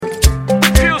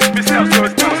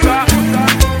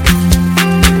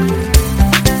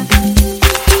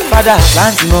father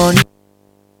plenty money.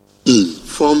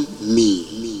 Inform me.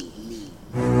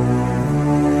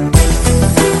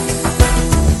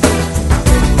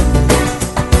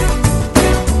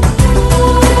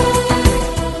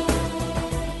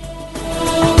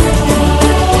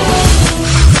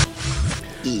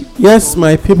 Yes,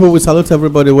 my people, we salute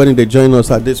everybody when they join us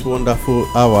at this wonderful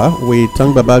hour. We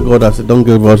thank Baba God as He don't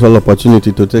give us all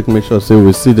opportunity to make sure say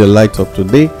we see the light of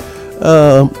today.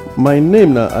 My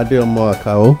name na Adeomo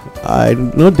Akao. I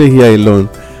not dey here alone.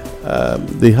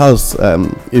 The house,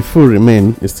 if full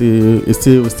remain, we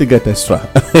still get extra.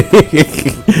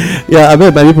 Yeah, I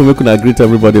bet my people we could greet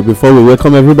everybody before we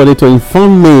welcome everybody to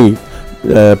Inform Me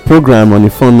program on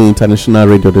Inform Me International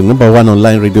Radio, the number one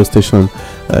online radio station.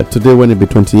 Today, when it be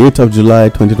 28th of July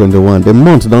 2021, the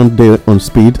month don't day on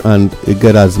speed and it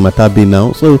get as matter be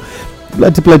now. So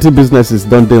plenty businesses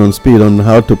don't day on speed on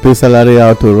how to pay salary,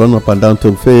 how to run up and down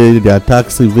to pay their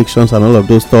tax, evictions, and all of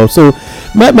those stuff. So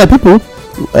my people,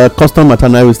 custom matter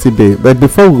now will still be. But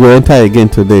before we go enter again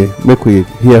today, make we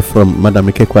hear from Madam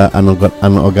Ikekwa,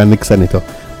 an organic senator.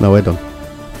 Now we're done.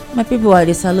 My people, I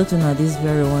salute you on this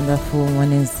very wonderful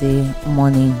Wednesday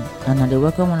morning, and I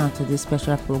welcome you to this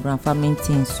special program Farming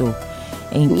Things. So,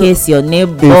 in case your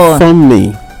neighbor Inform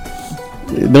Me.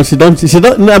 No, she don't.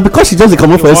 No, because she just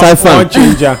come up for inside farm.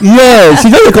 Yeah, she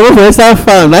just come up for inside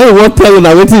farm. Now you won't tell you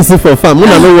now waiting to see for farm. We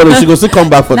don't know whether she go still come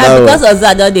back for that. Because of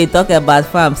that, they talk about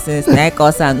farm since night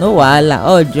cause and no wahala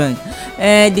all join.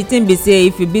 The thing be say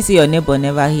if you be say your neighbor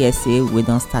never hear say we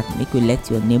don't start, make you let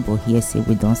your neighbor hear say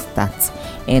we don't start.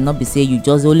 And not be say you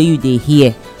just only you dey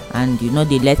hear and you know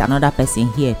they let another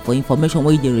person hear for information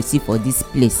what they receive for this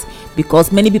place,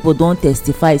 because many people don't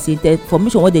testify say the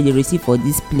information what they receive for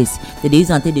this place they use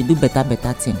until they do better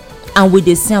thing, and we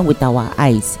dey see with our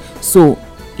eyes. So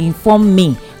Inform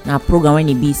Me na program when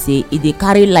e be say e dey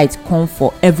carry light come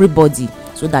for everybody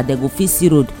so that they go fit see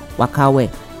road waka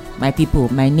well. My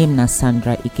people, my name na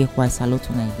Sandra Ikekwa. Salute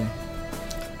una again.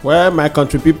 Well, my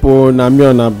country people, na me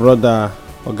and my brother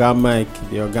Oga Mike,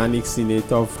 the organic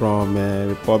senator from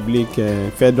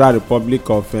Federal Republic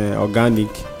of Organic.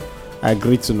 I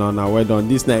greet you now. Well done.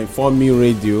 This na Inform Me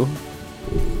Radio,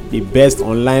 the best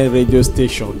online radio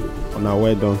station. On our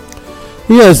well done.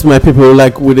 Yes, my people,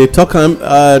 like we dey talk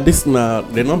this na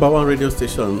the number one radio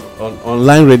station,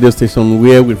 online radio station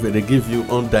where we dey give you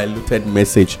undiluted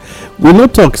message. We no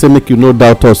talk say make you no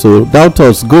doubt us. So doubt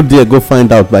us, go there, go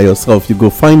find out by yourself. You go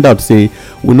find out say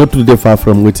we not too far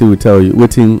from wetin we tell you,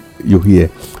 wetin you hear,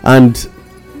 and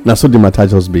na so the matter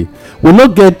just be. We no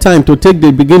get time to take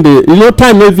the begin the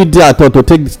time no fit dey at all to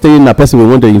take stay in a person we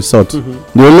want to insult.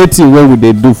 The only thing wey we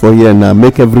dey do for here na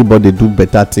make everybody do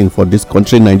better thing for this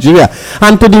country Nigeria,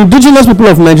 and to the indigenous people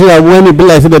of Nigeria when e be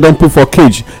like say they don put for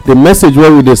cage, the message wey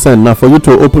we dey send na for you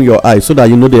to open your eyes so that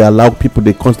you know they allow people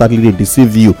dey constantly dey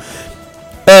deceive you.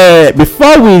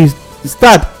 Before we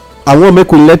start, I want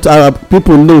make we let our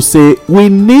people know say we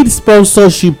need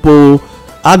sponsorship or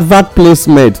advert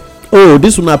placement. Oh,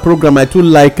 this una program I too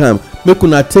like am. Make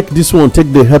una take this one,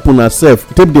 take the help una self,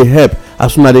 take the help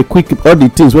as una dey quick all the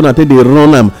things when I take dey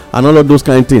run am and all of those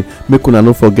kind of things. Make una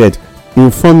no forget,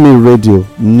 Inform Me Radio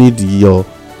need your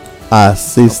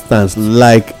assistance,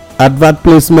 like advert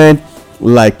placement,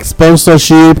 like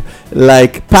sponsorship,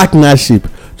 like partnership,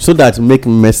 so that make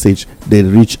message dey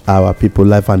reach our people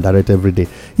live and direct every day.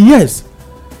 Yes,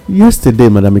 yesterday,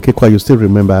 Madam Ikekwa, you still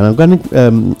remember, an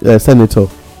organic senator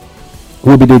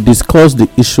we be dey discuss the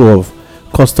issue of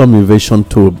custom invasion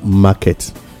to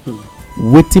market.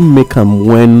 Wetin make am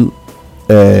when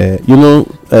the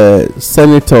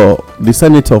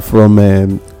senator from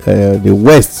the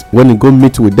west, when he go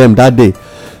meet with them that day,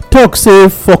 talk say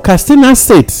for Katsina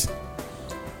State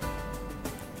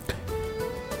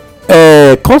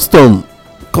custom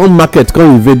come market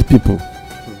come invade people.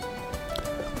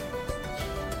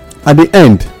 At the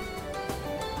end,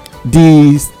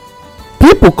 the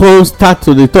people come start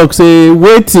to dey talk say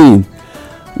wetin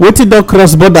don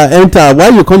cross border enter, why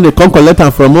you come dey come collect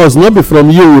am from us, no be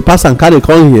from you, we pass and carry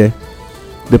come here.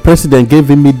 The president gave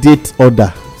immediate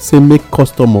order say make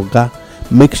custom oga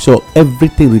make sure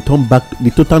everything return back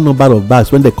the total number of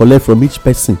bags when they collect from each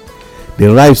person,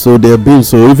 the rice or the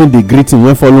beans or even the greeting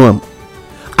wey follow am,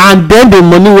 and then the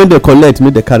money wey they collect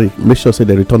make they carry, make sure say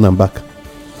they return am back.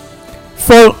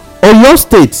 For Oyo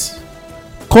State,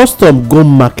 custom go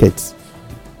market.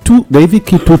 They even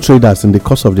kill 2 traders in the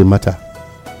course of the matter.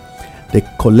 They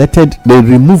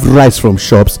removed rice from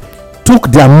shops, took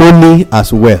their money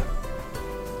as well.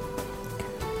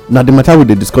 Now the matter we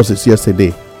discussed is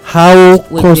yesterday. How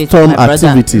custom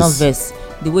activities.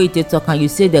 the way you take talk and you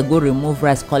say they go remove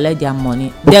rice collect their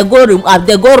money they go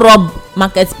rob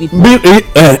market people.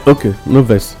 Okay, no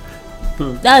verse.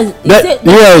 That's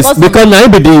yes, because now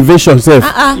be the invasion sef.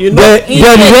 You know,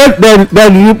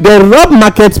 they rob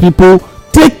market people,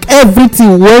 take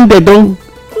everything when they don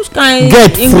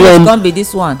get from. Come be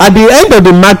this one. At the end of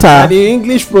the matter, the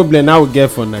English problem now we get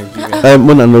for Nigeria.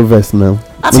 Mona no verse now.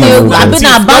 abi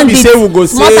na bandit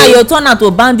small time you turn am to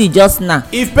bandit just now.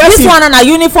 If person this one na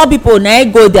uniform people na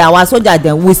go there our soldiers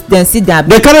dem see their.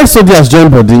 They carry soldiers join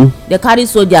body. They carry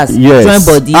soldiers yes. join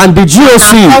body. And the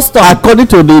GOC according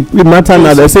to the matter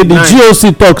now they say the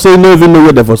GOC talk say no even know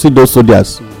where they for see those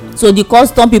soldiers. So the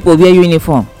custom people wear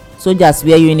uniform. Soldiers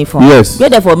wear uniform. Yes. Where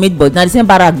they for meet but na the same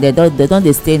barrack they don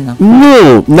dey stay now.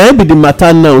 No na be the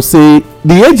matter now say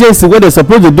the agency wey dey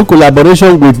suppose dey do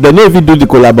collaboration with dem no even do the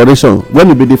collaboration when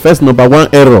e be the first number one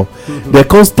error. They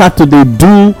come start to dey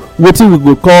do wetin we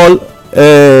go call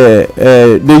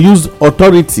they use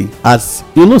authority as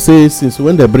you know say since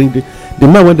when they bring the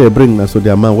man wey they bring na so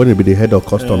their man when e be the head of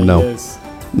custom now. Yes.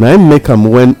 Na him make am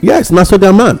when yes na so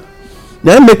their man.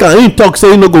 Na him make am him talk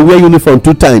say he no go wear uniform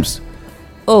 2 times.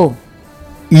 Oh.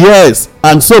 Yes,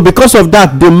 and so because of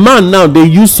that the man now dey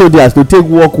use soldiers to take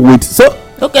work with so.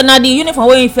 Okay, na the uniform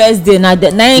wey him first day na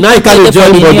he carry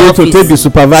join body to take the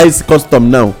supervise custom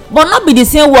now. But not be the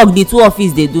same work the two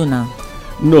office dey do now.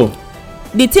 No.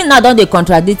 The thing now don dey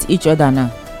contradict each other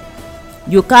now.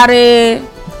 You carry e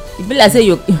be like say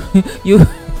you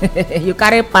you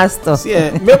carry pastor. See,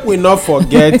 make we not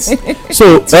forget.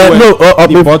 So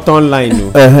the bottom line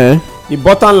o. The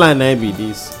bottom line na be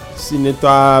this.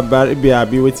 Senator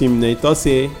Baribi wetin him na talk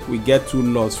say we get 2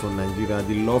 laws for Nigeria,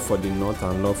 the law for the north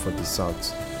and law for the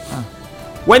south.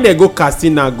 When they go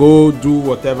Katsina go do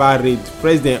whatever raid,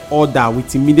 president order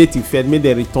with immediate effect make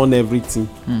dem return everything.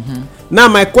 Now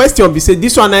my question be say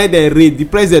this one na dem raid, the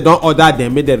president don order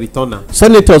dem make dem return am.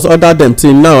 Senators order dem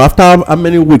till now after how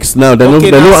many weeks now dem no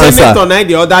answer. Senator na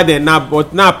dey order dem now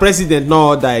but now president no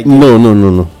order again.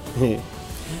 No.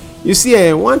 You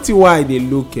see one thing why I dey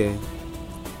look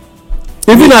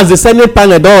even as the senate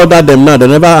panel don order dem now dem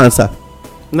never answer.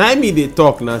 Na me dey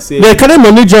talk na say they carry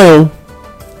money join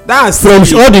that's from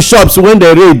all the shops when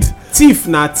they raid. Thief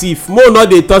na thief mo no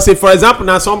dey talk say for example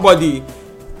na somebody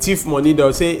thief money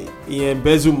dem say e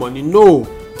embezzle money. No,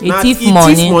 na thief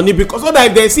money because so that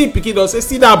if dem see pikin dem say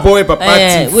see that boy wey papa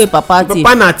thief. Wey papa thief.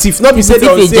 Papa na thief no be say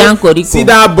dem say see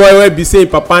that boy wey be say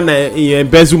papa na e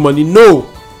embezzle money. No,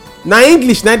 na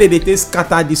English na dem dey take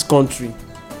scatter this country.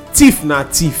 Thief na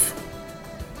thief.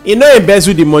 E no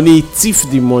embezzle the money, e thief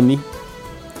the money.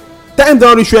 Time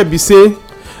don reach where be say.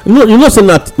 No, you know say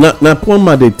na poor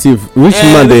man dey thief, rich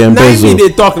man dey embezzle. Na me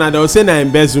dey talk na dem say na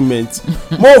embezzlement.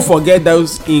 More forget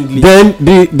those English. Then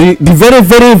the very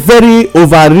very very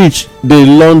overreach dey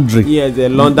laundry. Yes, the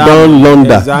launder. Don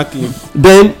launder. Exactly.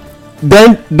 Then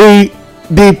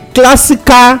the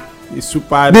classical.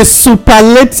 The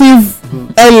superlative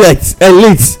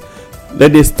elite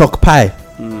dem dey stockpile.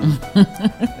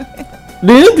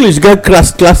 The English get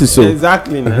classes so.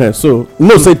 Exactly. So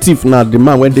no say thief na the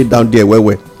man wey dey down there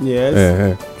well.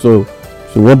 Yes. So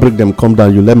when break them come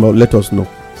down you let us know.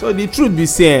 So the truth be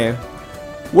say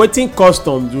wetin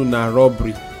custom do na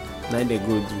robbery na dey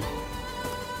go do.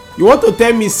 You want to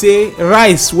tell me say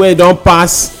rice wey don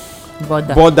pass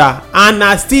border and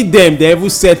na still dem dey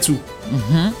even settle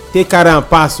take carry am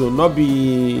pass o no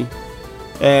be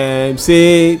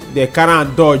say dey carry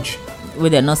am dodge wey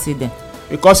dem no see dem.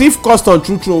 Because if custom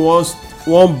true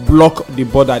wan block the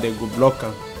border dem go block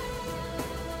am.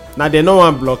 Na dem no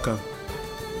wan block am.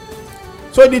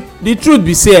 So the truth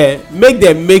be say make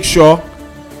dem make sure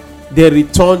they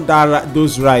return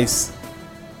those rice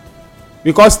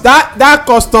because that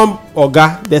custom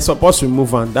oga dem suppose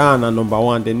remove am. That na number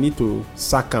 1. Dem need to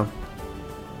sack am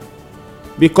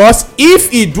because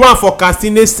if e do am for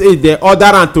Katsina State dem order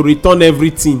am to return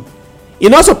everything, e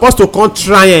no suppose to come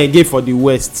try am again for the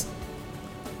west.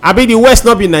 Abi the west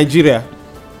no be Nigeria.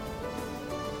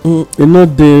 You know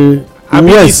the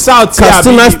west south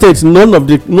Katsina State none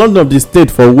of the state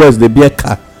for west dey bear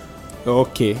car.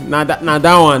 Okay, na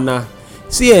that one na.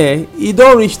 See e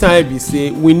don reach time be say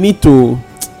we need to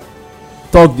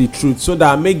talk the truth so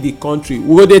that make the country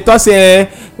we go dey talk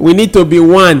say we need to be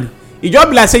one. E just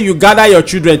be like say you gather your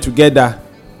children together,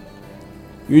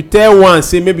 you tell one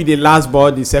say maybe the last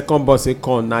born the second born say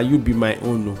come na you be my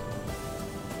own o.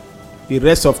 The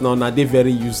rest of now dey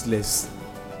very useless.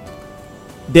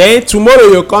 Then tomorrow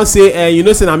you come say you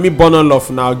know say na me born all of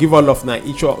now give all of na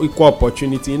equal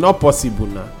opportunity. E not possible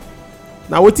na.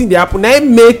 Na wetin dey happen na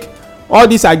im make all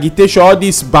this agitation, all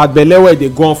this bad belle wey dey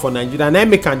go on for Nigeria na im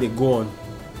make am dey go on.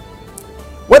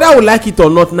 whether we like it or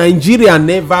not, Nigeria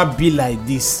never be like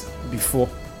this before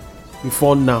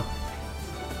now.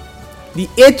 The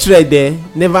hatred there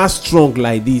never strong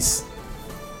like this.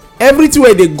 Everything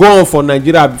wey dey go on for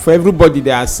Nigeria before, everybody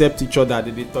dey accept each other,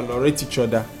 they dey tolerate each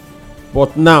other.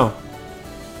 But now,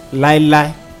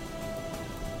 lie,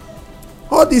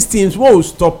 all these things wey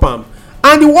stop am.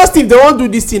 And the worst thing, they wan do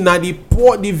this thing na the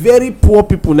poor, the very poor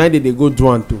people na dey go do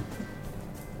am to.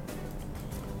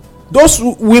 Those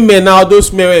women now,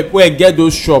 those men wey get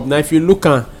those shop, now if you look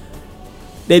am,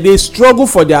 they struggle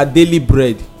for their daily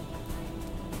bread.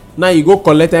 Now you go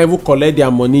collect and even collect their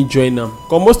money join am,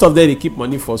 because most of them dey keep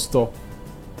money for store.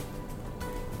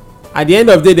 At the end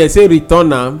of the day, they say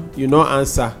return am, you no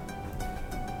answer,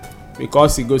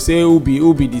 because e go say who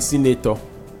be the senator.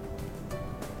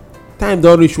 Time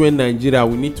don reach when Nigeria,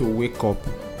 we need to wake up,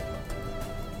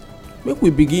 make we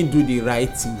begin do the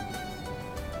right thing.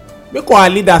 Make our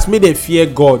leaders, make dem fear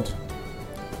God.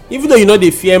 Even though you no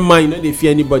dey fear man, you no dey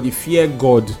fear anybody, fear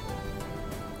God,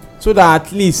 so that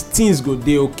at least things go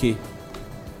dey okay.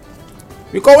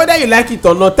 Because whether you like it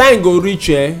or not, time go reach,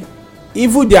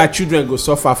 even their children go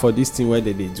suffer for this thing wey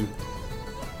dem dey do.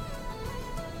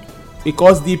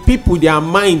 Because the people, their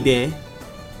mind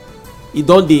e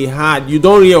don dey hard, you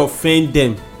don really offend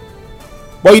them,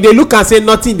 but you dey look and say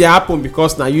nothing dey happen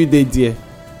because na you dey there.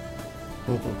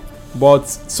 But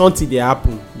something dey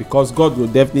happen, because God will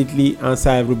definitely answer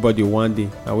everybody one day.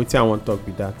 Na wetin I wan talk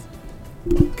be that.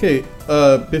 Okay,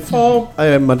 before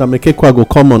Madam Ekekwa go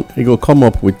come on, he go come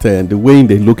up with the way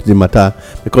they look the matter,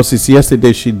 because since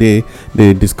yesterday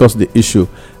they discussed the issue.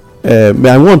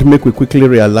 I want to make we quickly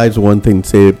realize one thing.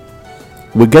 Say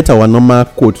we get our normal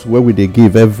quotes where we they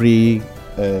give every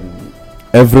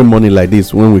morning like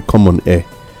this when we come on air.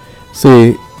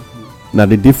 Say now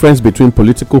the difference between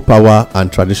political power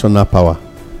and traditional power.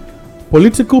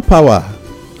 Political power,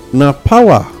 now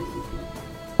power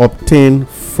obtained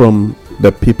from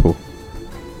the people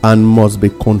and must be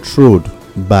controlled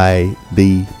by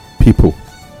the people.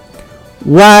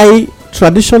 Why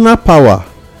traditional power,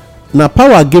 now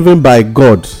power given by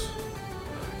God,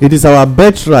 it is our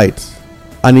birthright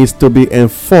and is to be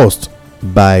enforced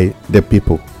by the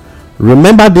people.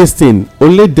 Remember this thing,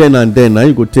 only then and then now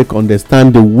you go take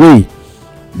understand the way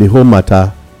the whole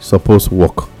matter supposed to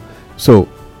work. So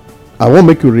I won't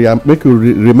make you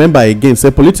remember again.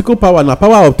 Say political power na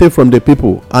power obtained from the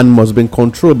people and must be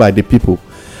controlled by the people.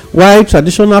 While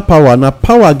traditional power na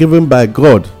power given by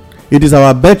God, it is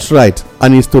our birthright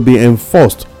and is to be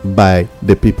enforced by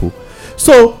the people.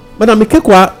 So, Madam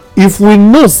Ekekwa, if we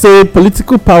know say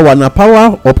political power na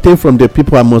power obtained from the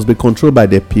people and must be controlled by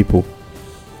the people,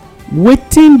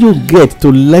 wetin you get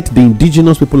to let the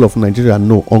indigenous people of Nigeria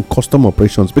know on custom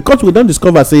operations? Because we don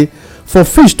discover say for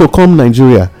fish to come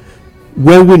Nigeria,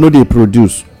 when we know they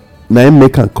produce, na im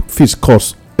make fish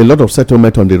cost a lot of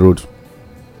settlement on the road.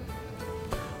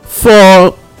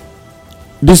 For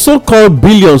the so-called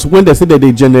billions when they say that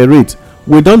they generate,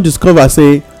 we don discover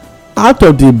say out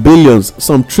of the billions,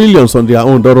 some trillions on their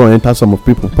own don enter some of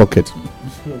people pocket.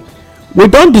 We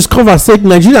don discover say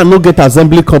Nigeria no get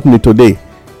assembly company today,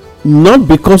 not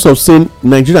because of saying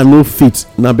Nigeria no fit,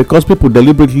 na because people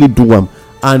deliberately do am,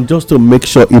 and just to make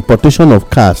sure importation of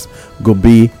cars go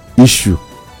be issue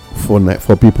for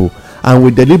people, and we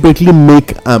deliberately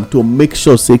make to make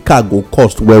sure say car go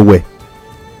cost well.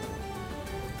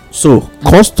 So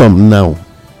custom now,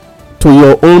 to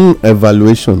your own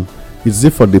evaluation, is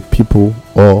it for the people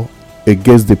or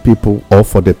against the people or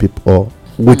for the people or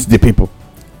with the people?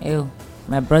 Ew,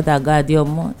 my brother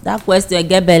Gadiomo, that question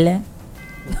get belle.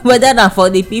 Whether na for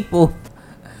the people,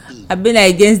 I been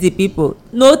against the people.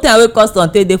 No time wey custom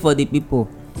take dey for the people.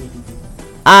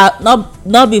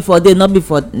 Not before day, not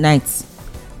before night.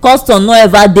 Custom no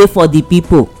ever dey for the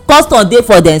people. Custom dey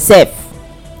for themselves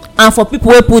and for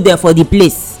people wey put them for the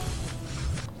place,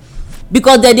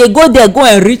 because dem dey go there go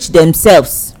enrich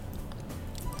themselves.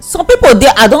 Some people dey,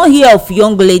 I don hear of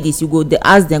young ladies, you go dey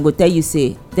ask dem, go tell you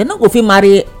say dem no go fit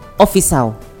marry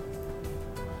officer,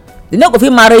 dem no go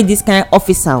fit marry this kind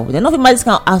officer, dem no fit marry this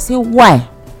kind. I say why?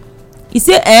 He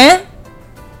say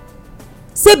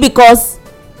say because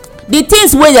the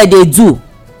things wey dem dey do,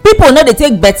 people no dey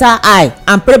take better eye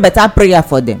and pray better prayer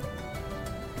for them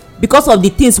because of the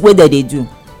things wey dem dey do.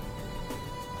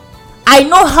 I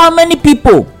know how many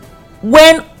people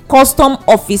when custom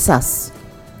officers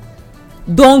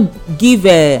don give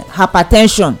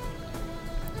hypertension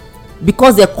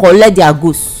because they collect their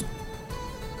goods.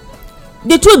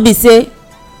 The truth be say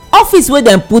office wey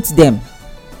dem put them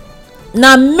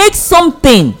na make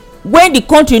something wey the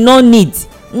country no need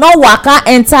no waka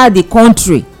enter the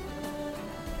country,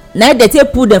 na dey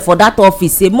take put dem for that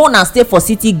office say more na stay for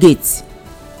city gate.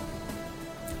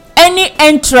 Any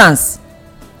entrance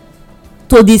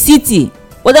to the city,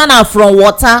 whether na from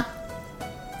water,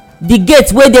 the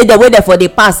gate wey dey there wey dey for dey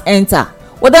pass enter,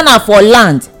 whether na for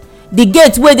land, the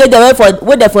gate wey dey there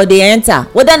wey dey for dey enter,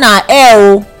 whether na air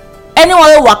o, anyone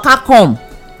wey waka come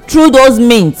through those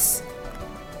means,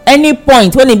 any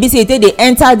point when e be say e take dey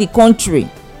enter the country,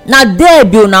 na there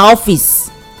be una office,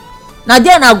 na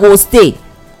there una go stay.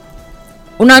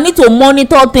 Una need to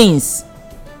monitor things.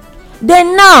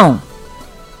 Then now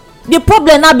the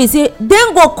problem now be say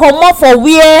dem go comot for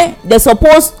where dey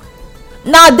suppose,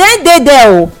 na dem dey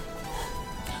there o.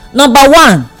 Number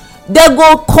one, they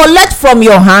go collect from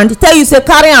your hand, tell you say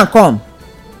carry am come,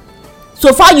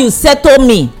 so far you settle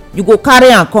me, you go carry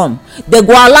am come. They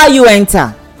go allow you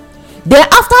enter. Then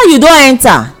after you don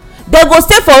enter, they go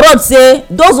stay for road say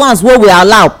those ones wey we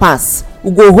allow pass,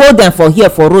 we go hold them for here,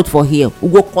 for road for here, we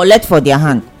go collect for their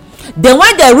hand. Then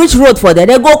when they reach road for there,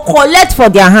 they go collect for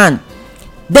their hand.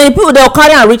 Then the people dey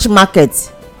carry am reach market.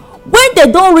 When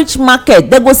they don reach market,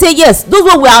 they go say yes, those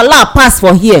wey we allow pass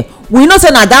for here, we know say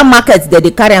na that market dem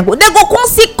dey carry am go. They go come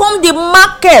still come the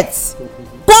market,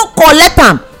 come collect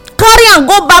am, carry am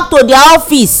go back to their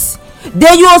office.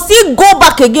 Then you still go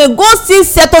back again, go still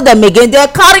settle them again. They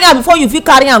carry am before you fit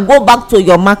carry am go back to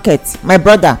your market. My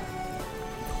brother,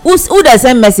 who dey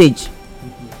send message?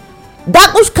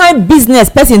 That which kind business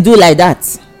person do like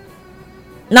that?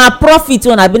 Na profit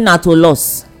o, na be na to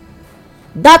loss.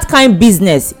 That kind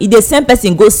business e dey send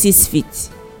person go 6 feet,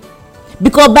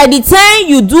 because by the time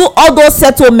you do all those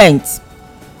settlements,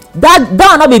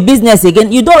 that no be business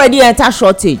again, you don already enter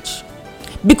shortage.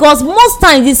 Because most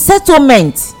times the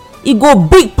settlement e go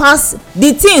big pass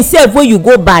the thing sef wey you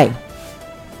go buy,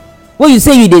 wey you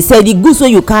say you dey sell, the goods wey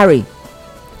you carry.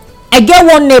 I get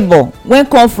one neighbor wey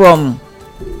come from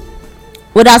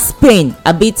whether Spain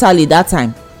abi Italy that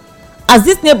time. As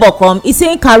this neighbor come, he say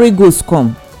he carry goods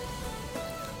come.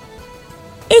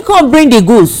 He come bring the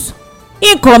goods,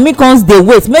 he comes dey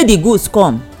wait make the goods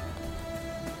come.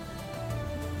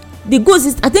 The goods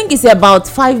is, I think it's about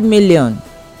 5 million,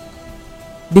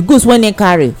 the goods wey he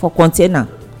carry for container.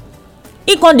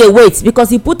 He come dey wait because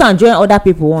he put am join other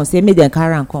people own, say make dem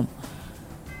carry am come.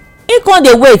 He come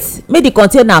dey wait make the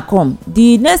container come.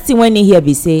 The next thing wey he hear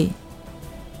be say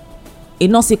he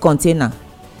no see container,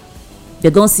 they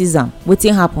don seize am.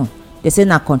 Wetin happen? They say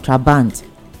na contraband,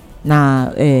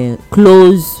 na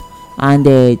clothes and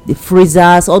the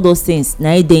freezers, all those things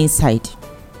na e dey inside.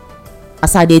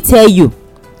 As I dey tell you,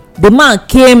 the man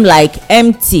came like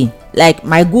empty, like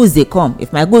my goods dey come.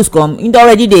 If my goods come, he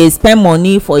already dey spend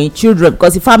money for him children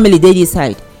because the family dey this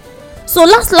side. So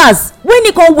last when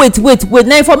he come wait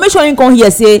na information he come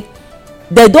hear say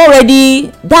they don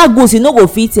already, that goods he no go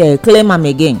fit claim am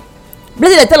again.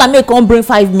 Blessing dey tell am make he come bring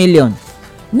 5 million.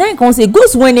 Now he come say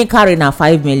goods wey he carry na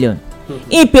 5 million.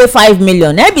 He pay 5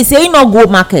 million. Na be say he no go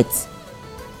market.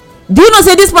 Do you know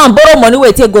say this man borrow money wey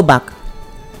he take go back?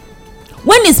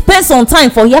 When he spend some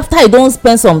time for here, after he don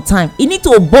spend some time, he need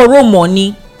to borrow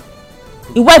money.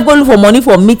 Him wife go look for money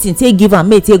for meeting, take give am,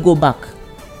 make he take go back.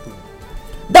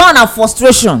 That one na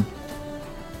frustration.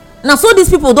 Na so these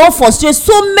people don frustrate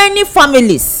so many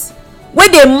families wey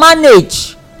dey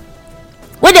manage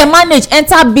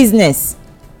enter business.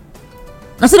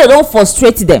 Na so they don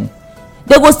frustrate them.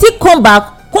 They go still come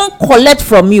back, come collect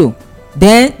from you,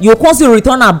 then you come still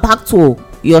return am back to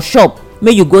your shop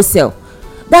make you go sell.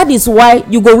 That is why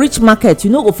you go reach market, you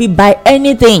no go fit buy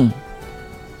anything.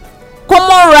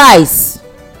 Common rice,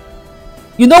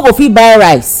 you no go fit buy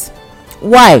rice.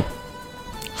 Why?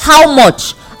 How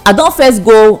much? I don first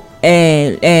go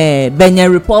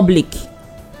Benin Republic.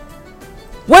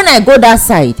 When I go that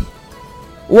side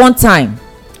one time,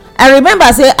 I remember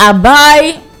say I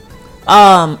buy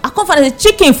I come find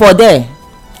chicken for there.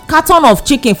 Carton of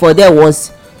chicken for there was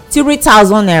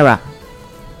 3,000 naira.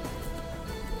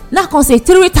 Now I come say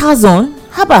 3,000,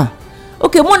 haba,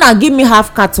 okay, Mona give me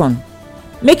half carton,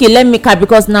 make it let me carry,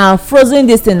 because now frozen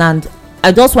this thing and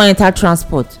I just want enter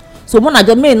transport. So Mona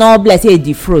just make no bless say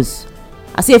defroze.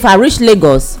 I say if I reach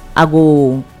Lagos, I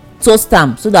go toast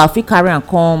am so that I fit carry and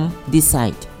come this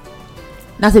side.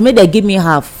 Now say make they give me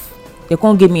half, they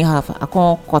can't give me half. I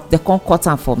can't cut, they can't cut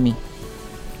am for me.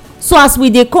 So as we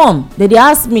dey come, they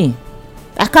ask me,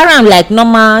 I carry am like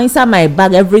normal inside my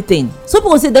bag, everything. So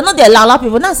people say they no dey allow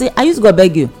people. Now I say I use go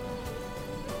beg you.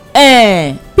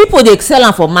 People dey sell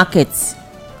am for market.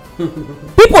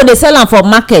 People dey sell am for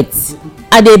market.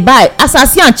 I dey buy. As I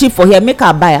see am cheap for here, make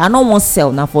I buy. I no wan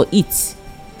sell, na for eat.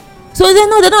 So they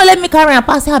no let me carry am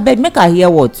pass. Abeg make I hear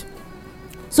what.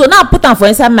 so now I put am for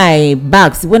inside my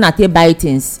bags when I take buy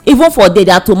things. Even for there,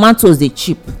 their tomatoes dey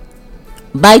cheap.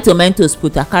 Buy tomatoes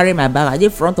put, I carry my bag, I dey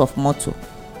front of motor.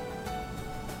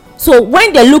 So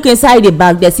when they look inside the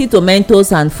bag, they see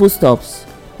tomatoes and foodstuffs.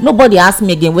 Nobody ask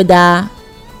me again whether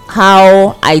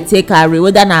how I take carry,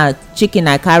 whether na chicken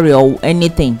I carry or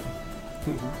anything.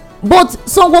 But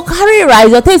some go carry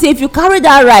rice. They tell you say if you carry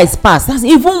that rice pass, that's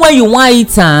even when you wan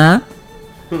eat am.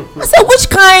 I say which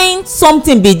kind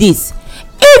something be this?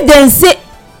 If dem say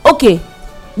okay,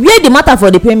 where the matter for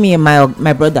dey pay me and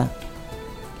my brother?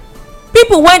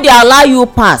 People when they allow you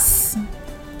pass,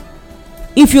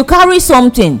 if you carry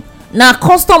something, na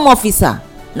custom officer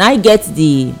na get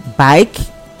the bike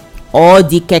or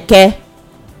the keke.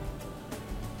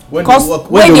 When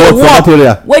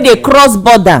they cross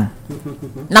border,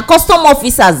 na custom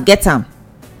officers get am.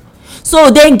 So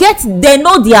they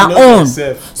know their own.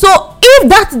 So if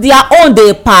that their own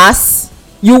dey pass,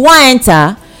 you wan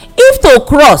enter, if to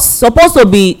cross suppose to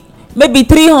be maybe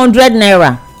 300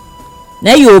 naira,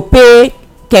 na you pay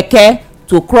keke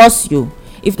to cross you.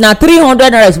 If na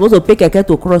 300 naira, you suppose to pay keke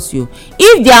to cross you.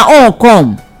 If their own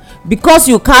come because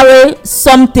you carry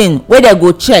something wey dem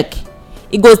go check,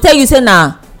 e go tell you say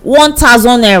na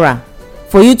 1000 naira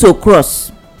for you to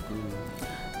cross.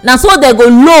 Na so dem go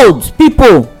load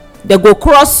people, dem go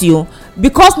cross you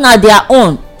because na their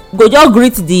own. Go just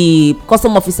greet the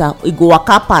custom officer, e go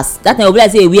waka pass. That time e go be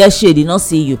like say e wear shade, e no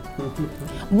see you.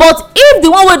 But if the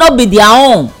one wey no be their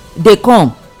own dey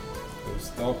come,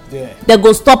 dem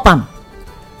go stop am.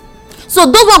 So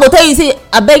those one go tell you say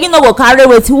abeg, you no go carry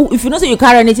wetin, if you know say you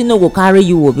carry anything, no go carry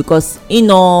you o, because e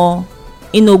no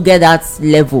get that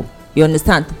level. You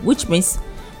understand? Which means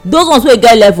those ones wey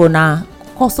get level na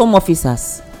custom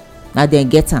officers, na dem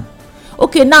get am.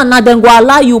 Okay, now dem go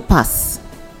allow you pass.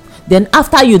 Then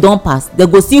after you don pass, dem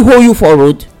go still hold you for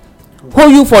road,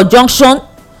 hold you for junction.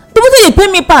 The way dey pay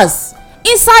me pass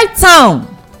inside town,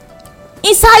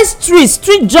 inside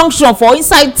street junction for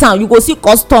inside town, you go see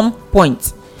custom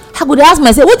point. I go dey ask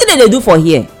myself, wetin dem dey do for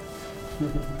here?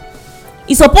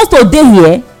 E suppose to dey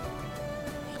here.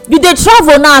 You dey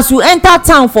travel now as you enter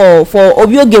town for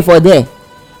Obioge for there.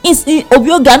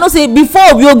 Obioge, I know say before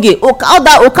Obioge,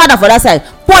 other Okada for that side,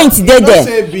 point dey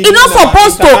there. E no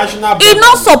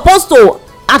suppose to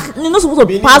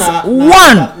pass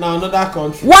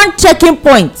one checking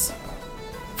point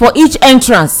for each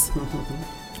entrance.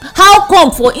 How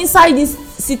come for inside this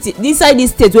city, inside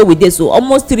this state wey we dey, so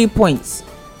almost 3 points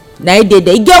na e dey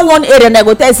there? E get one area na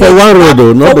go tell say for one road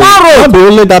o, not be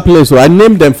only that place o. I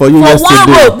name them for you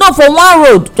yesterday. For one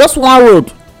road, just one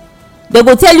road. They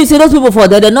go tell you say those people for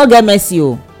there, they no get mercy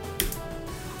o.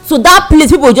 So that place,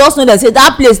 people just know that say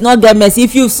that place no get mercy.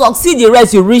 If you succeed the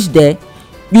rest, you reach there,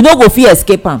 you no go fit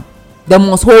escape am. They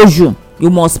must hold you, you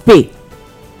must pay.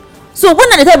 So when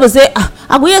the people say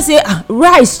I go hear say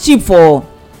rice cheap for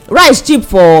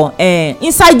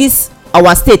inside this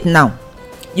our state now,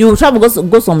 you travel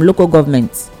go some local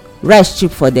government, rice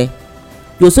cheap for there,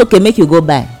 you say okay make you go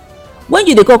buy. When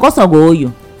you dey call, custom go hold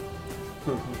you.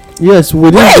 Yes,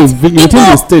 within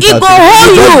the state, e go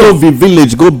hold you. Go the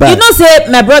village, go back. You know say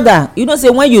my brother, you know say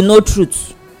when you know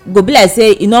truth, go be like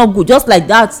say e no good. Just like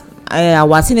that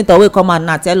our senator wey come out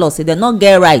now tell us say dem no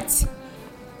get right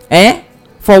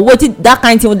for wetin that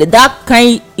kind thing, that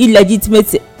kind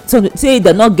illegitimate, so say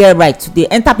dem no get right to dey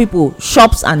enter people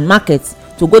shops and markets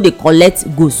to go dey collect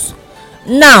goods.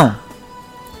 Now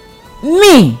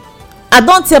me, I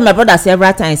don tell my brother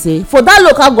several times say for that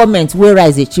local government wey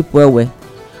rice dey cheap well well,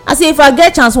 I say if I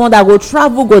get chance one day I go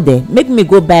travel go there, make me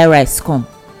go buy rice come.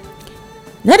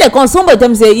 Then they come, somebody tell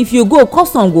me say if you go,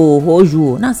 custom go hold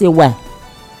you. Now I say why?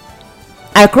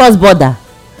 I cross border.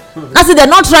 I say they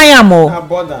not try am o.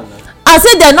 I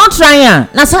say they not try am.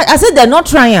 I say they not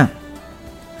try am.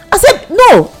 I said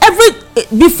no,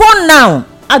 before now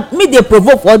me dey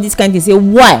provoke for all this kind thing, say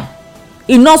why?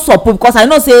 E not suppose, because I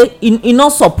know say e not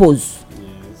suppose.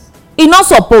 E not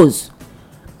suppose.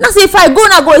 Now say if I go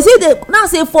now go see the, now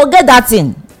say forget that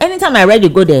thing. Anytime I ready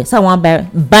go there, so I wan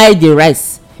buy the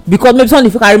rice, because maybe someone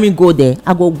if you carry me go there,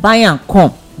 I go buy and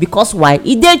come, because why?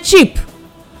 E dey cheap.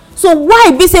 So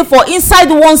why be say for inside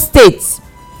one state,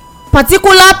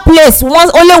 particular place,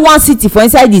 only one city for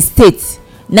inside the state,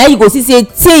 now you go see say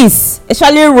things,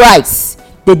 especially rice,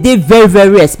 they dey very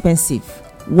very expensive.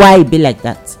 Why e be like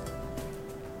that?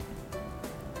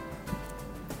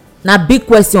 Na big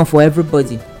question for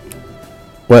everybody.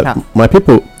 Well, my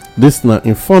people, this na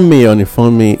Inform Me on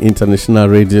Inform Me International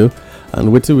Radio, and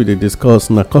wetin we dey discuss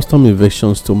na custom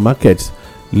invasions to markets,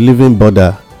 living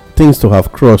border, things to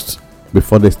have crossed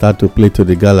before they start to play to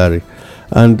the gallery.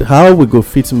 and how we go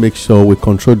fit make sure we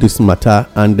control this matter,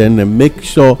 and then make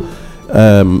sure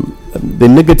the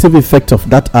negative effect of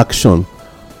that action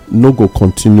no go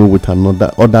continue with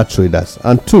other traders.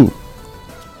 And two,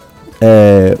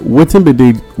 wetin be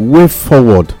the way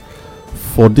forward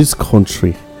for this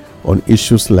country on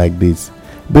issues like this?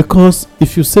 Because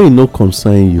if you say e no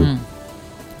concern you,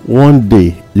 one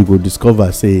day you go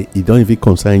discover say e don even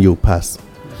concern you pass.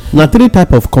 Na three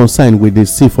type of concern we dey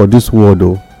see for this world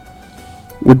o.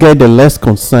 We get the less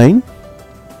concern,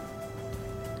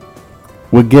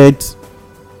 we get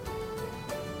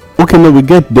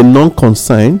the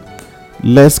non-concern,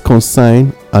 less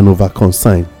concern, and over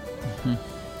concern.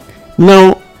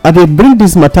 Now I dey bring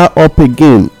this matter up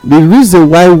again. The reason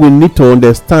why we need to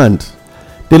understand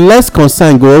the less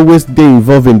concern go always dey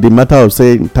involved in the matter of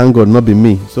say thank God no be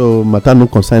me, so matter no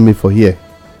concern me for here.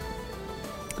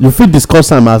 You fit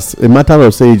discuss am as a matter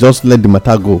of say just let the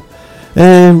matter go.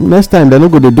 Next time dem no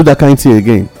go dey do that kind thing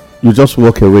again, you just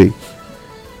walk away.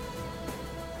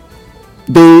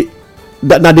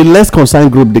 Na the less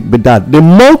concerned group be that. The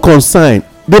more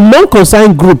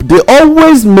concerned group, they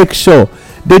always make sure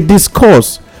they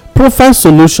discuss, profile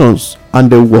solutions,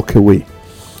 and they walk away.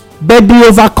 But the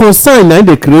over concern na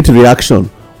dey create reaction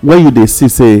when you dey see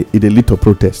say e dey lead to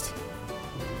protest.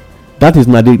 That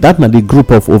na the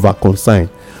group of over concern.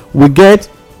 We get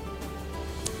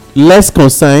less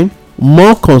concern,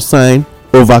 more concern,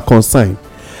 over concern.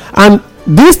 And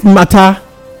this matter,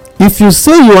 if you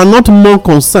say you are not more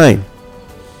concerned,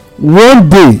 one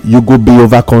day you go be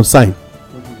over concerned.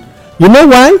 You know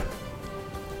why?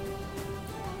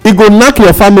 E go knack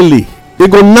your family, e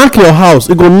go knack your house,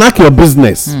 e go knack your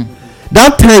business.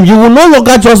 That time you will no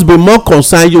longer just be more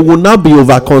concerned, you will now be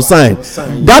over concerned.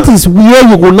 That is where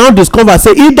you will now discover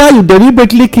say either you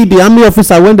deliberately kill the army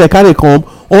officer when they carry come,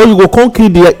 or you go come kill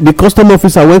the custom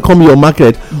officer when come your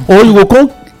market, or you go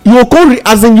come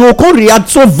react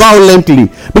so violently,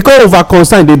 because over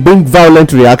concern they bring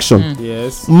violent reaction.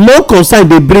 Yes. More concern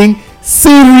they bring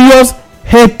serious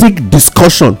hectic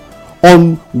discussion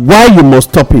on why you must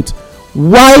stop it.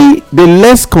 Why the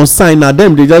less concern na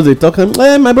them they just dey talk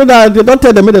my brother, they don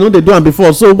tell them make dem no dey do am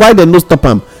before, so why dem no stop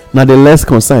am? Na the less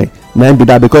concern na im be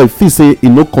that, because e feel say e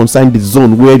no concern the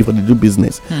zone where for dey do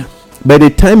business. By the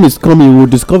time is coming, you will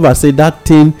discover say that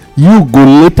thing you go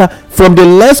later from the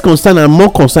less concern and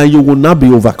more concern, you will now be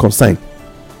over concern.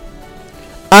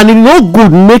 And e no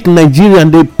good make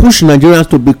Nigerians dey push Nigerians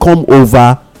to become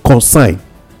over concern.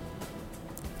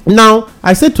 Now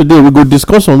I said today we go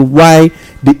discuss on why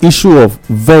the issue of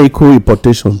vehicle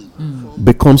importation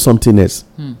becomes something else.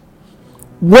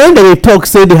 When they talk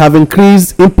say they have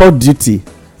increased import duty,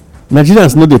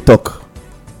 Nigerians know they talk,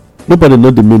 nobody know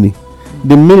the meaning.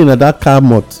 The meaning of that car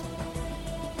mot,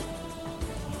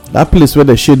 that place where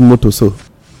they shade motor. So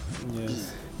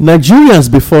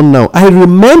Nigerians before now, I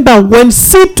remember when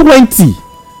C20,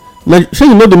 sure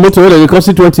you know the motor where they call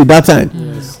C20 that time.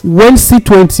 When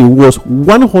C20 was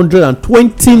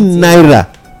 120 naira.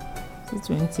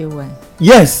 C20 when?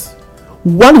 Yes,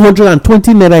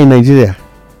 120 naira in Nigeria.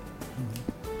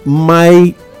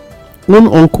 My own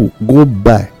uncle go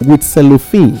by with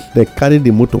cellophane. They carry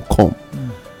the motor come.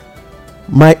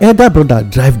 My elder brother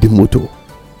drive the motor.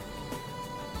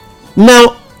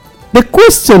 Now, the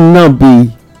question now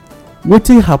be,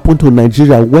 wetin happen to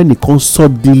Nigeria when it comes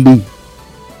suddenly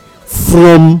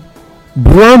from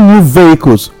brand new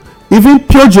vehicles? Even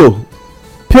Peugeot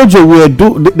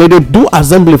they do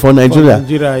assembly for Nigeria.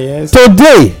 Yes.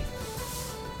 Today,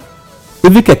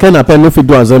 even keke napep no fit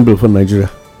do assembly for Nigeria.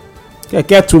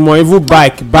 Keke tomorrow, even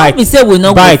bike. We say we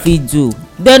no go fit do.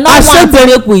 They no want to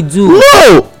make we do.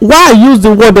 No, why I use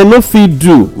the word they no fit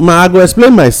do? I go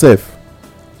explain myself.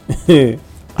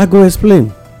 I go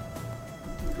explain.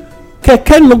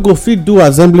 Keke no go fit do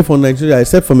assembly for Nigeria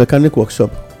except for mechanic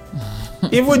workshop.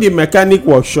 Even the mechanic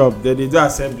workshop, they do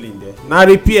assembly there. Now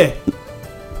repair.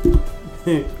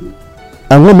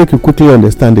 I want make you quickly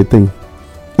understand the thing.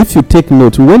 If you take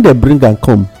note, when they bring and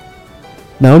come,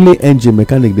 now only engine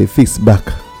mechanic they fix back.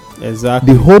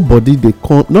 Exactly. The whole body they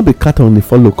come, not be cut on the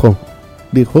follow come.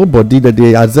 The whole body that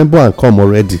they assemble and come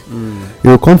already. You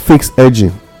will come fix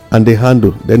engine and the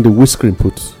handle, then the windscreen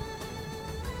put.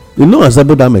 You know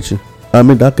assemble that machine. I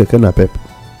mean that keke napep.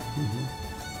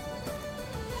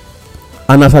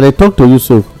 And as I talk to you,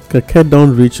 so keke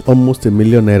don't reach almost $1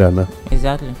 million now.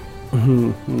 Exactly.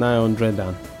 900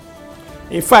 and.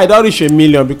 In fact, don't reach $1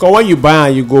 million, because when you buy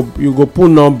and you go put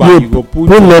number, you go put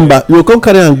number. You come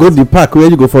carry and go the park where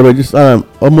you go for register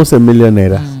almost $1 million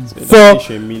naira.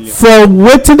 For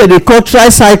waiting that they call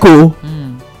tricycle.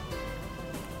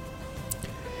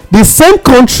 The same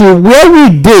country where we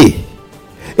dey,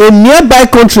 a nearby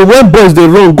country where boys dey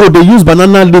run go dey use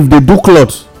banana leaf dey do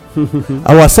cloth.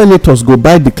 Our senators go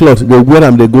buy the cloth, dey wear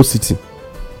am, dey go city.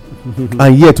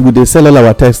 And yet we dey sell all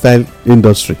our textile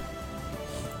industry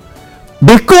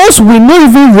because we no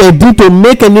even ready to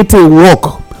make anything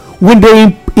work. We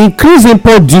dey increase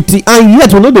import duty and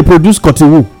yet we no dey produce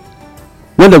cotton wool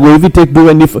when dem go even take do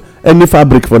any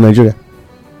fabric for Nigeria.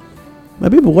 My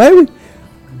people, why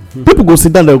people go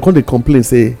sit down, dem go come dey complain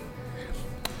say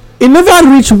e never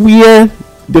reach where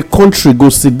the country go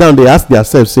sit down dey ask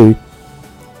themselves say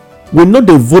we no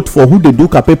dey vote for who dey do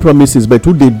campaign promises but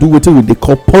who dey do wetin we dey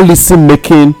call policy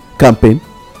making campaign.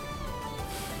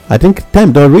 I think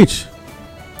time don reach.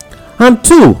 And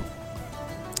two,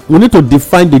 we need to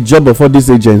define the job of all these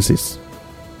agencies.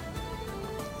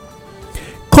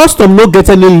 Custom no get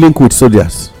any link with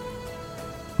soldiers.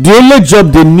 The only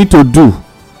job they need to do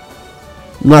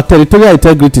na territorial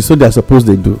integrity, so they are supposed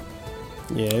they do.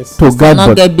 Yes. To guard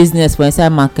not get business for inside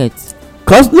market.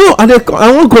 Cause no,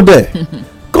 I won't go there.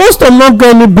 Custom not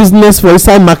get any business for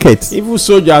inside market. Even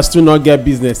soldiers too not get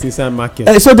business inside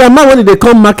market. So the man when they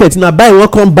come market na buy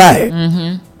what come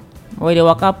buy. Or they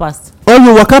waka pass. Or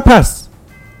you waka pass.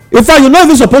 In fact, you're not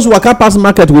even supposed to waka pass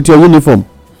market with your uniform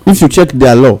if you check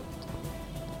their law.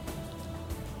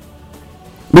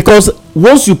 Because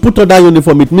once you put on that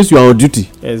uniform, it means you are on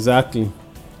duty. Exactly.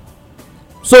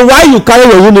 So why you carry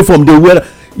your uniform? They wear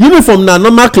uniform na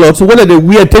normal cloth. So when they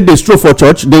wear, take the stroll for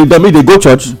church. They go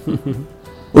church.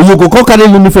 Or you go come carry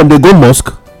uniform, they go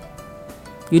mosque.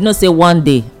 You know, say one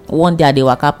day I dey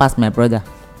waka pass my brother.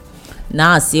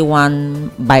 Now I see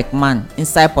one bike man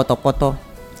inside Poto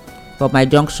for my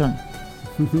junction.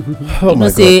 Oh my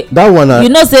say, God. That one.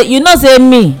 You know say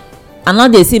me. I no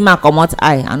dey see my comot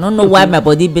eye. I no know why my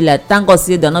body be like. Thank God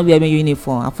say they no wear me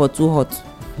uniform. I for too hot.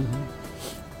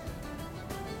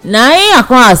 Na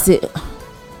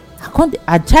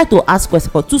I try to ask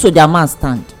question, but two soldier man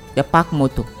stand. They park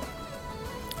motor.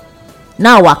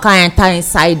 Now waka enter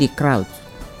inside the crowd.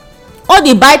 All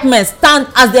the bike men stand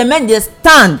as the men dey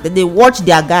stand. They watch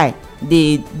their guy.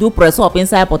 They do press up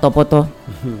inside Poto.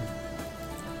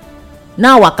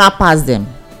 Now waka pass them.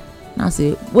 Now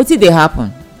say, wetin dey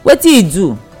happen? Wetin he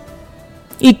do?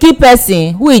 He keep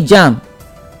person who he jam.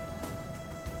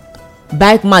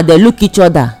 Bike man dey look each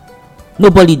other.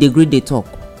 Nobody dey gree dey talk.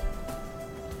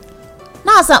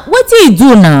 Now sir, wetin he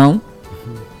do now?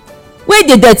 Wey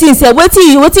dey dirty say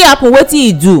wetin happen? Wetin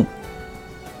he do?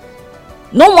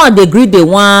 No one dey gree dey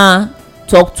wan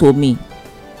talk to me.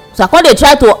 So I come dey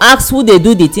try to ask who dey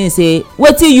do the thing, say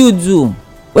wetin you do?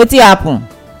 Wetin happen?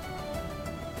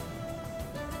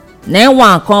 Na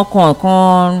one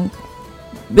come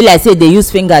be like say dey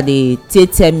use finger dey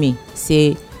take tell me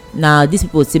say na these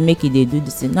people say make e dey do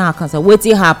this thing. Now I come say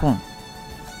wetin happen?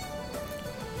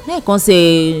 Now I come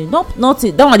say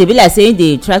nothing. That one dey be like say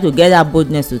dey try to get that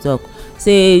boldness to talk.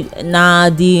 Say na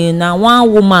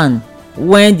one woman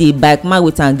when the bike man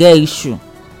with am get issue.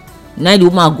 Now the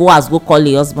woman go as go call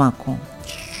the husband come.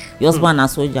 The husband na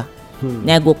soldier.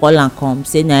 Now go call am come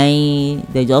say na him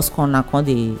dey just come na come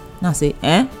dey. Now say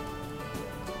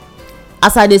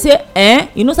as I dey say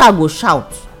you know say I go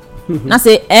shout. Now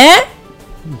say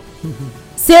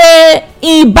say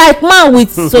him bike man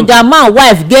with soldier man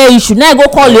wife get issue. Now go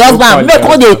call the husband make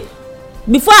all dey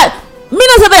before me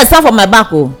no say make stand for my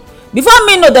back o. Before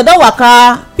me know they don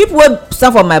waka, people wey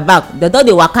stand for my back they don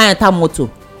dey waka enter motor.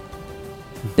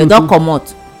 They don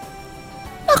comot.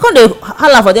 I come dey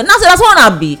hala for them. Now say that's what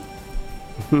I be.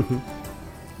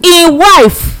 Him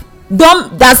wife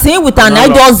don that's him with an I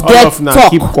just get talk.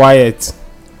 Keep quiet.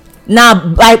 Na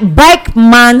bike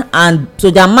man and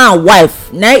soldier man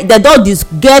wife na they don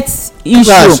get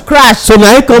issue crash. So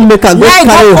na he come make am go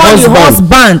carry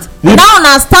husband. Now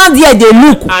una stand here dey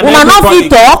look. Una no fit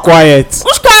talk. Quiet.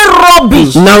 Which kind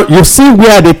rubbish? Now you see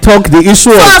where they talk the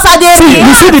issue of. So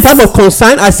You see the type of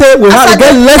concern. I say we have to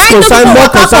get less concern, more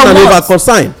concern, and over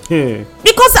concern.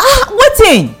 Because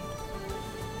wetin?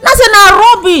 Na say na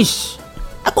rubbish.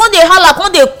 I come dey hala,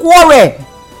 come dey quarrel.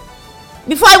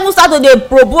 Before I even start to dey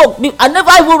provoke, I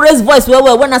never even raise voice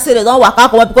well when I say they don waka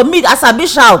comot because me as I be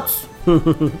shout.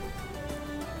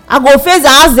 I go face and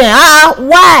ask them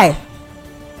why?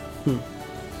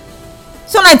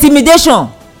 So na intimidation.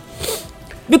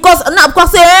 Because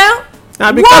because say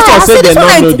they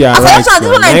no know their rights. This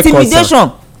one na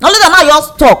intimidation. Na only that now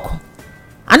just talk.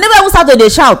 I never even start to dey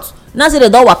shout. Now say they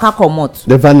don waka comot.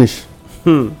 They vanish.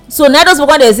 So na those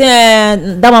people dey say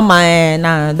that mama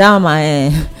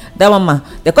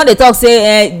they come dey talk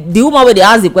say the woman wey dey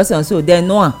ask the question so dem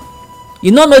know am.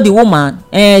 You no know the woman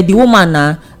the woman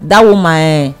na that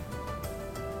woman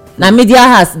na media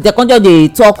house they come just dey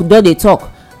talk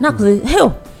now say hey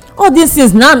all these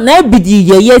things na be the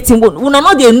yeye thing una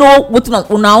no dey know wetin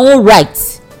una own right.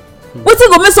 Wetin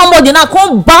go make somebody now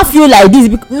come baff you like this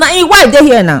na him wife dey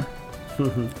here now.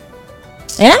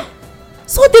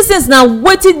 So these things na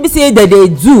wetin be say dem dey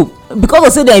do because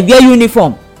of say dem wear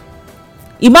uniform.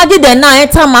 Imagine dem now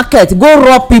enter market go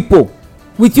rob people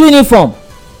with uniform.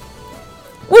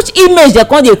 Which image dem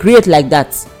come dey create like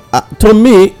that? To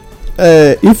me,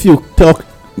 if you talk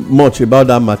much about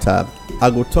that matter, I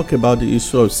go talk about the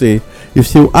issue of say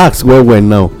if you ask well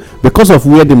now, because of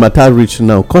where the matter reach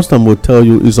now, custom will tell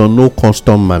you is on no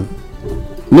custom man.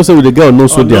 You know, say with the girl no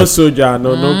soldier. No soldier,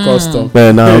 no custom.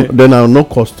 Then now no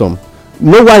custom.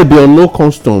 Know why be on no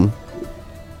custom?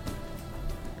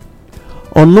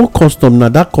 On no custom now,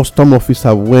 that custom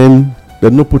officer when they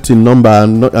no put in number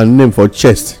and name for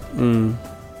chest,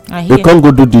 they can't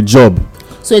go do the job.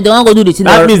 So they wan go do the thing.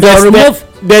 That means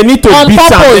they need to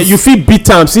beat am. You fit beat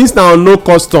am since na no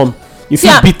custom. You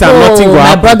fit beat am, nothing go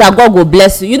happen. My brother, God go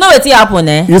bless you. You know wetin happen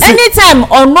anytime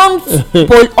unknown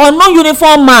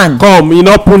uniform man come, you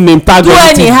no put name tag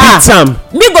anything, beat am.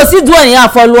 Me go see do anyhow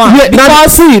follow am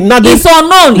because it's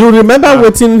unknown. You remember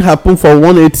wetin happen for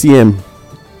one ATM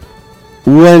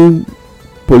when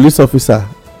police officer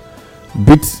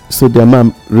beat soldier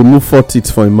man, remove 4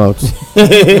 teeth for him mouth.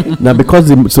 Now because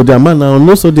the soldier man now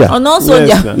no soldier. No soldier.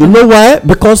 Yes, you know why?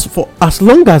 Because for as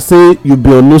long as say you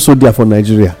be on no soldier for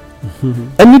Nigeria,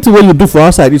 anything wey you do for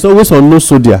outside is always on no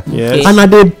soldier. Yes. And I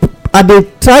dey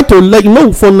try to let you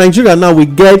know for Nigeria now we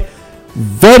get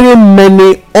very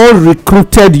many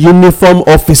unrecruited uniform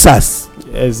officers.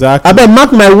 Exactly. I bet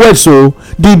mark my words. So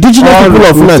the indigenous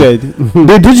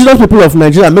people of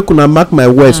Nigeria, make una mark my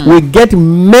words. We get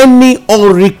many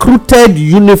unrecruited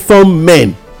uniform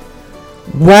men.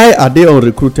 Why are they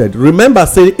unrecruited? Remember,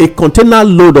 say a container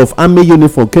load of army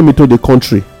uniform came into the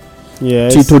country.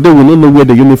 Yes. Till today, we don't know where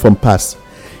the uniform passed.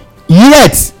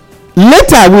 Yet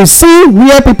later we see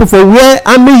where people for wear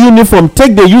army uniform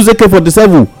take the use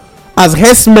AK-47 as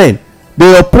herdsmen.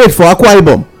 They operate for Akwa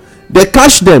Ibom. They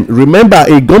catch them. Remember,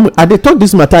 I dey talk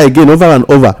this matter again over and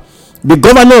over. The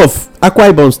governor of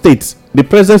Akwa Ibom State, the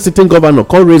present sitting governor,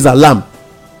 come raise alarm.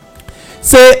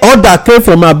 Say order came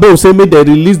from above, say make they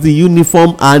release the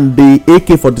uniform and the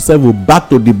AK-47 back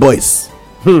to the boys.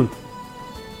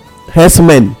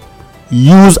 Herdsmen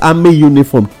use army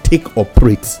uniform take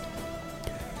operate.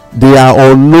 They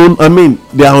are unknown.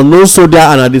 They are unknown soldier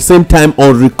and at the same time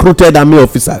unrecruited army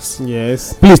officers.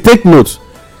 Yes. Please take note.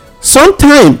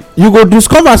 Sometime you go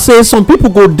discover say some people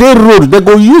go dey road, they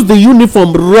go use the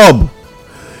uniform rob.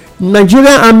 Nigerian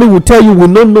army will tell you we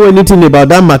don't know anything about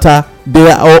that matter.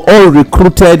 They are all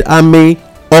recruited army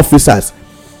officers.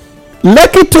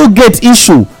 Lekki Toll Gate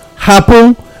issue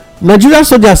happen. Nigerian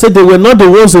soldiers said they were not the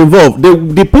ones involved.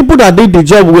 The people that did the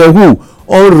job were who?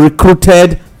 All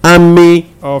recruited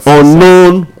army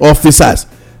unknown officers.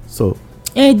 So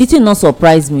the thing not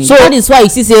surprise me. So that is why you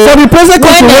see say for the present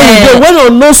country when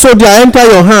unknown soldier enter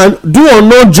your hand, do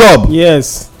unknown job.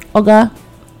 Yes. Oga,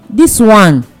 this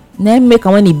one na make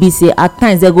am when e be say at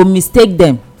times they go mistake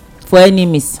them for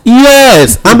enemies.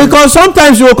 Yes. And because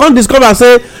sometimes you go come discover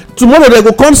say tomorrow they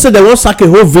go come say they wan sack a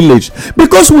whole village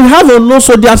because we have unknown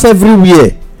soldiers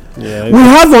everywhere. Yes. We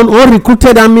have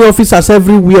unrecruited army officers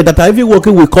everywhere that are even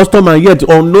working with custom and yet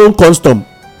unknown custom.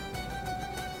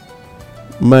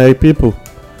 My people,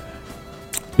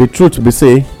 the truth be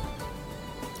say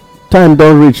time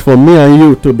don reach for me and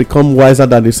you to become wiser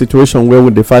than the situation where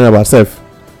we dey find ourselves.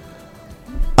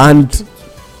 And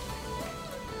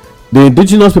the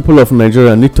indigenous people of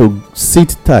Nigeria need to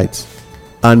sit tight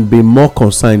and be more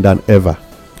concerned than ever.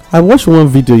 I watched one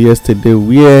video yesterday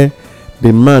where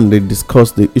the man they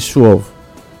discussed the issue of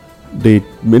the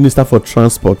Minister for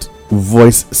Transport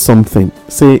voice something.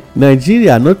 Say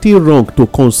Nigeria nothing wrong to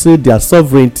concede their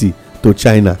sovereignty to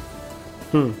China.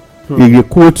 You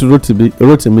quote Rotimi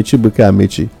Chibuike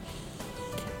Amechi,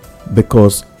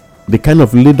 because the kind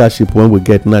of leadership when we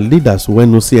get now, leaders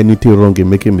when no see anything wrong in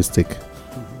making mistake.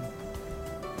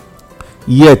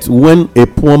 Yet when a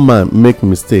poor man make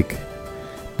mistake,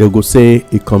 they go say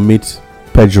he commit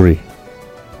perjury,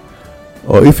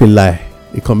 or if he lie,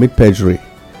 he commit perjury.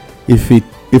 If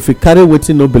he carry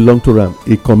wetin no belong to am,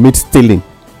 he commit stealing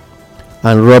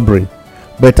and robbery.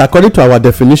 But according to our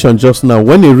definition just now,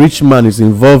 when a rich man is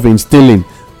involved in stealing,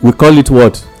 we call it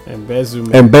what?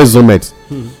 Embezzlement.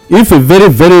 If a very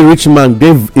very rich man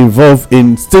get involved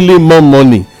in stealing more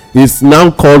money, it's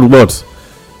now called what?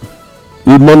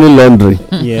 Money laundering.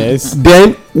 Yes.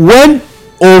 Then when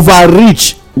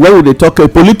overreach, when we dey talk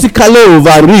politically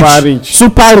overreach,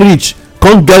 super rich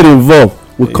can't get involved,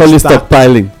 we call it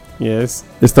stockpiling. Yes.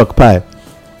 The stockpile.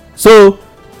 So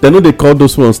they no dey call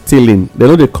those ones stealing, they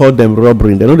no dey call them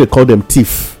robbery, they no dey call them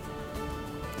thief.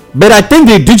 But I think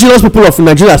the indigenous people of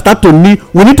Nigeria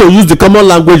we need to use the common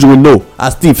language we know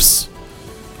as thieves.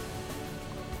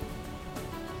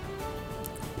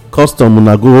 Custom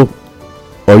una go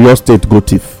Oyo State go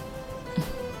thief.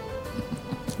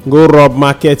 Go rob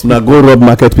market. Una go rob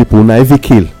market people. Una even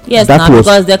kill. Yes, that now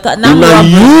because they now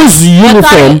use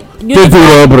uniform to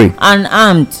do robbery and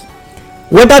armed.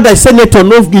 Whether the senator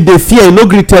no dey fear, no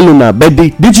gree tell una, but the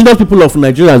indigenous people of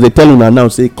Nigeria they tell una now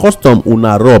say custom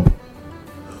una rob.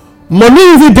 Money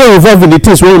even dey involved in the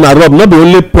things wey una rob, not be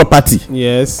only property.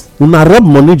 Yes. Una rob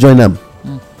money join am.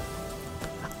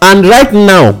 And right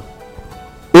now,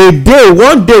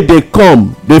 one day they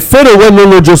come, the Pharaoh wey no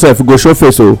know Joseph go show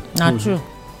face. Na true.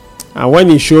 And when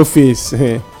he show face,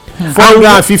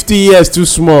 450 years too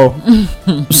small.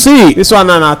 See, this one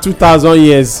na 2000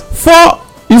 years.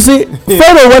 You see,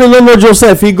 Pharaoh when no know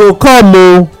Joseph, he go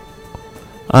come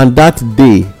and that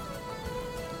day,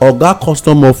 oga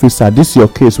custom officer, this your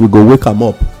case, we go wake am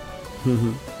up.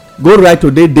 Go write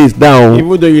today days down.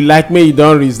 Even though you like me, you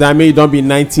don resign, me you don be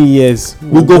 19 years.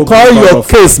 We go call your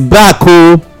case back.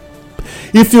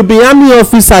 If you be army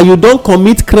officer, you don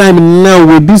commit crime now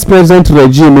with this present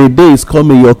regime, a day is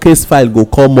coming, your case file go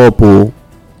come up.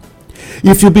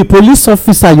 If you be police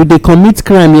officer, you dey commit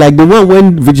crime like the one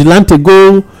when vigilante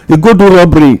go do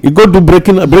robbery, he go do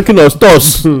breaking of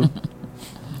stores.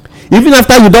 Even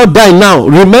after you don die now,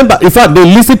 remember, in fact, they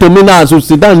listen to me now as you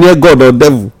sit down near God or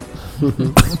devil.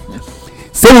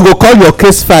 Say we go call your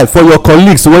case file for your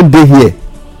colleagues when they here,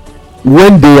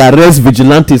 when they arrest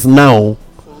vigilantes now.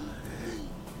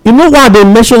 You know why they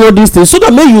mention all these things? So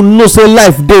that make you know say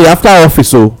life dey after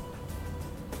office.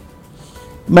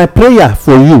 My prayer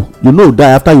for you know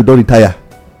die after you don retire.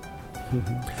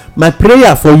 My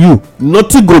prayer for you,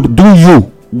 nothing go do you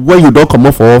when you don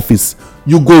comot for office.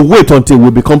 You go wait until we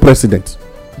become president.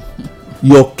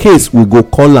 Your case we go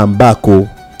call am back.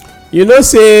 You know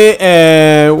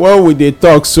say when we dey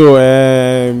talk so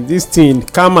this thing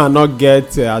Kama not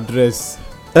get address.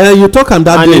 You talk am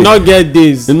that day and e no get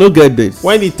days. E no get days.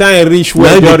 When the time reach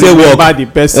when you remember the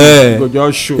person, e go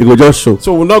just show. E go just show.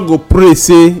 So we no go pray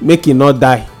say make e not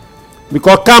die,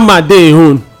 because Kama dey im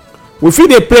own. We fit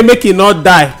dey pray make e not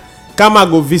die. Kama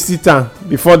go visit am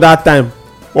before that time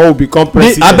when we become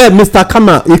president. Abeg Mr.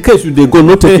 Kama, in case you dey go,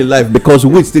 no take your life because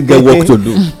we still get work to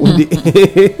do.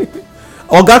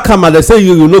 Oga Kama, they say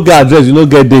you no get address, you no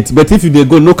get date, but if you dey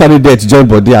go, no carry date join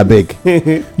body abeg.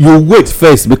 You wait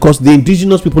first because the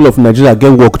indigenous people of Nigeria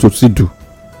get work to still do.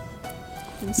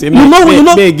 Say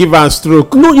may give am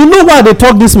stroke. No, you know why they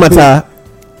talk this matter?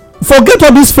 Forget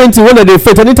all this fainting when they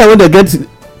faint anytime when they get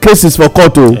cases for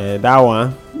court. That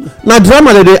one. Na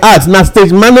drama that they add, na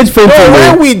stage manage fainting. So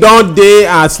when we don dey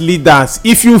as leaders,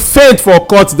 if you faint for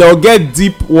court, they will get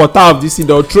deep water of this thing,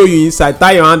 they will throw you inside,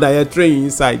 tie your hand and throw you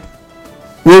inside.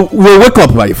 We'll wake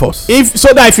up by force.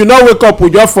 So that if you not wake up, we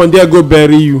just from there go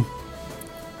bury you.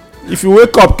 If you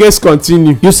wake up, case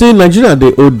continue. You see, Nigeria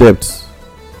they owe debts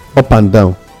up and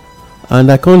down,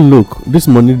 and I can't look this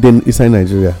money then inside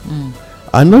Nigeria.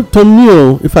 I not to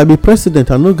me if I be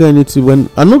president, I not get anything when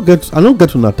I not get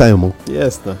to time.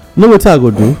 Yes, nah. No what I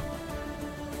go do.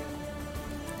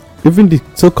 Even the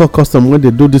so-called custom when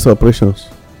they do these operations,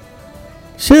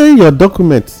 sharing your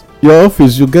documents. Your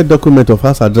office, you get document of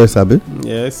house address, abi?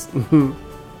 Yes.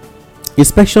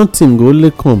 Inspection team go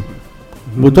only come.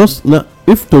 But just now,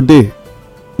 if today,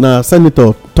 na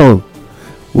senator turn,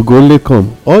 we go only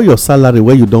come. All your salary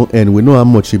where you don't earn, we know how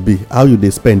much it be, how you dey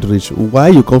spend reach, why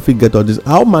you can't get all this,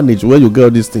 how manage where you get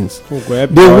all these things.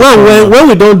 The one when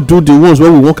we don't do the ones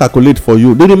where we won't calculate for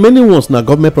you, the remaining ones na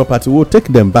government property, we'll take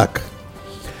them back.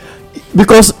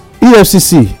 Because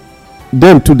EFCC,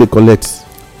 them too they collect.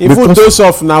 Even those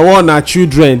of na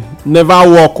children never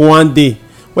work one day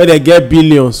where they get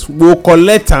billions, we will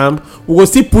collect them, we will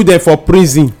still put them for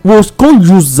prison. We will go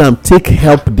use them take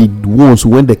help the ones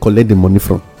when they collect the money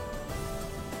from.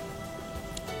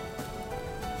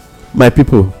 My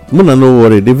people, no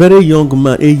worry, the very a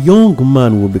young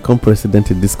man will become president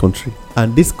in this country,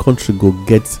 and this country go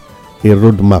get a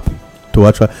roadmap to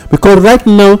actually, because right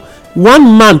now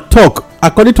one man talk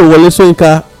according to Wole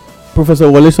Soyinka.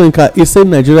 Professor Wole Soyinka, he said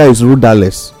Nigeria is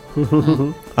rudderless.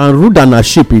 And rudder na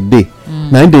ship e dey.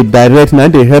 Na they direct, na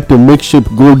they help to make ship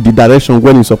go the direction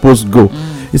when e suppose go.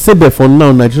 He said that for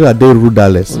now Nigeria dey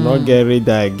rudderless. We no get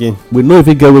reader again. We no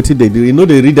even get wetin they do. You know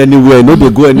they read anywhere, you know they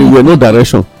go anywhere, no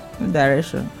direction.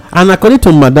 And according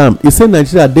to madam, he say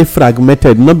Nigeria dey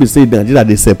fragmented. Not be say Nigeria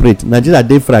dey separate. Nigeria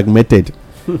dey fragmented.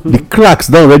 The cracks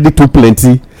don already too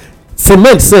plenty.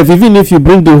 Cement sef, even if you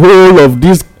bring the whole of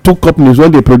this two companies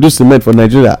when they produce cement for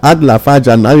Nigeria, add Lafarge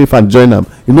and Arifan join them,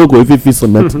 you know, go if you fit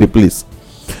cement the place.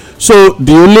 So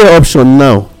the only option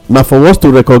now for us to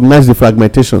recognize the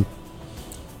fragmentation.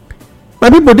 My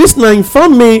people, this now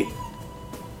inform me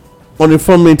on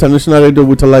Inform Me International Radio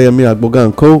with Olayemi Agboga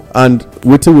and Co. And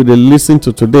waiting with the listen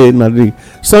to today, na the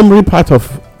summary part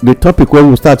of the topic when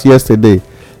we start yesterday.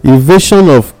 Invasion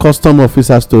of custom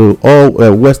officers to all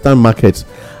Western markets,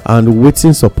 and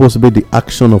waiting supposed to be the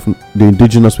action of the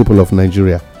indigenous people of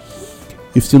Nigeria.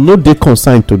 If you know they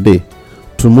consign today,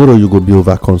 tomorrow you go be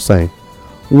over consign.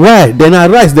 Why? Then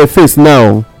arise the face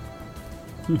now.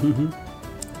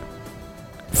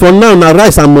 For now,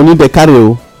 rice and money they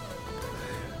carry.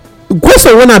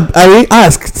 Question when I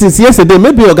asked since yesterday,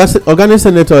 maybe organic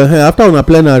senator after on a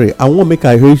plenary, I won't make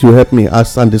a hear you help me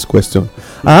answer this question.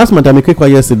 I asked Madam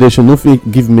Ikekwa yesterday, she no fit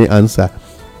give me answer.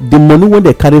 The money when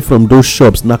they carry from those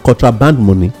shops na contraband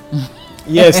money.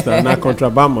 Yes, na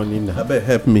contraband money na. Abeg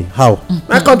help me, how?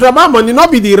 Na contraband money,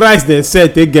 not be the rice dem sell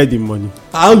take get the money.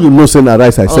 How you know say na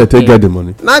rice I sell take get the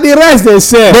money? Na the rice dem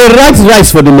sell. They write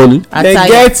rice for the money.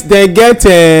 They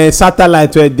get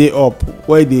satellite where they up,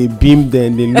 where they beam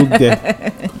them, they look them.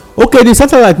 Okay, the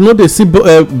satellite no dey see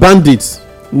bandits.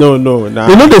 No. You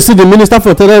know they see the minister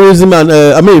for terrorism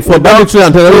and for banditry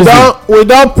and terrorism. We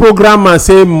don program and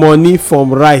say money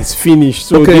from rice finish,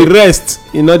 so okay. The rest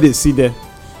you know they see them.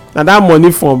 Na that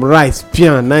money from rice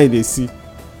pian na they see.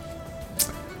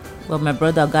 But my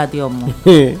brother got your mom.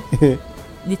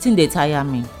 The thing they tire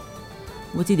me.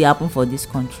 Wetin dey happen for this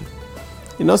country?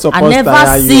 You not supposed to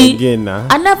tire you again na.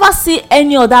 I never see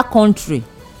any other country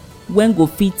when go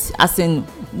fit, as in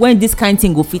when this kind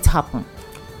thing go fit happen.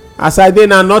 As I dey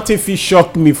now, nothing fit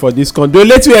shock me for this country. The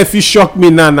only thing wey fit shock me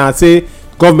now say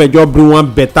government just bring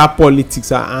one better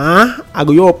politics. I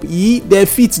go up they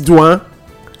fit do one.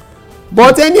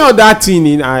 But any other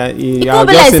thing I'll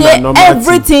just say na normal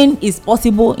everything is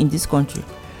possible in this country.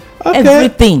 Okay.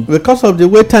 Everything. Because of the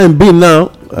way time be now,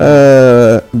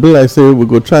 be like say we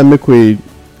go try make we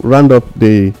round up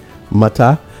the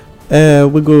matter.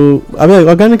 We go. I mean,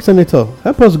 organic senator,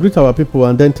 help us greet our people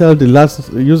and then tell the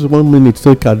last. Use 1 minute to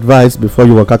take advice before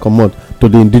you waka comot to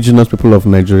the indigenous people of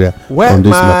Nigeria. Well, on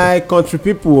this my country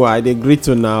people, I dey greet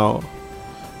you now.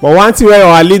 But one thing where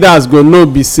our leaders go know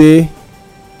be say,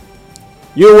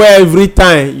 you where every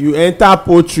time you enter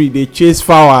poultry, they chase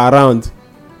fowl around.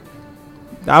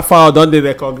 That fowl don dey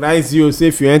recognize you. Say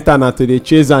if you enter na to dey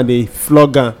chase and dey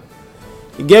flog am.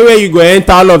 E get where you go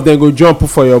enter, all of them go jump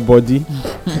for your body.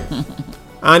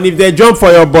 And if they jump for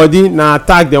your body, na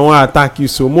attack dem wan attack you.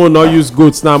 So more no use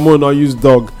goats now, more no use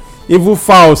dog. Even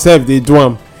fowl sef dey do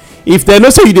am. If they know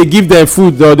say you dey give them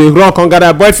food, or they run come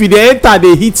gather. But if you dey enter,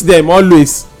 dey hit them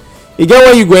always. E get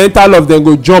where you go enter, all of them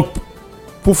go jump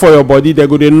put for your body. They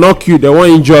go dey knock you, they wan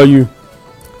injure you.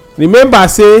 Remember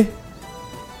say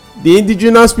the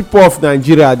indigenous people of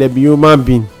Nigeria, they be human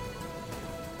being.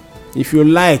 If you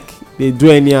like, they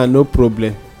do anyhow, no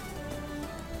problem.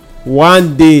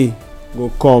 One day go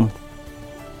come,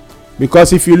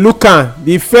 because if you look am,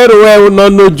 the Pharaoh wey no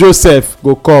know Joseph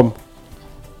go come,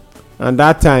 and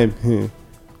that time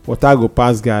water go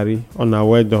pass garri. Una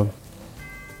well done.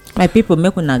 My people,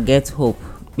 make una get hope,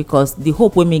 because the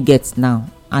hope wey me get now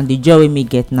and the joy wey me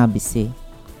get now be say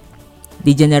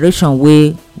the generation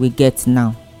wey we get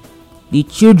now, the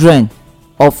children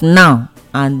of now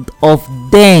and of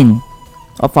then,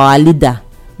 of our leader,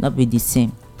 not be the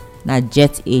same. Na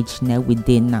jet age na we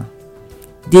dey now.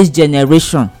 This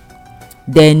generation,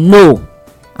 they know,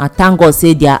 and thank God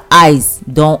say their eyes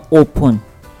don open.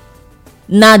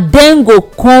 Na dem go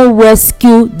come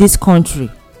rescue this country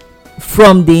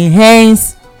from the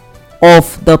hands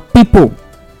of the people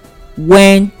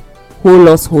when hold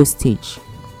us hostage.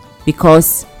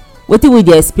 Because wetin we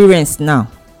dey experience now,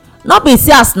 not be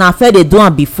say as na fair dey do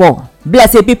am before.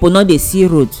 Bless say people no dey see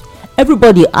road.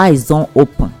 Everybody eyes don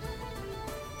open.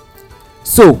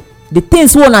 So the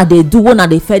things wey una dey do, wey una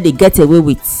dey fair dey get away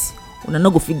with, una no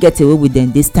go fit get away with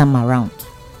them this time around.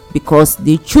 Because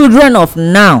the children of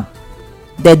now,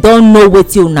 they don know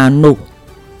wetin una know.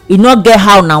 E no get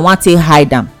how una wan take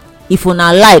hide am. If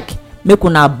una like, make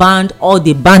una band all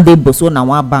the bandables wey una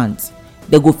wan band.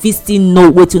 They go fit still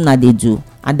know wetin una dey do,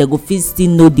 and they go fit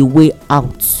still know the way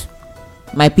out.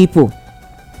 My people,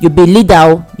 you be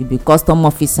leader, you be custom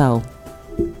officer.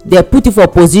 They put you for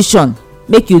position,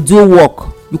 make you do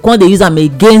work. You can't dey use am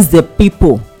against the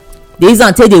people. They use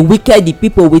am take dey wicked the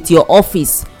people with your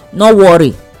office. No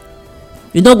worry,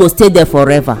 you no go stay there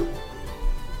forever.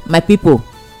 My people,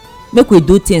 make we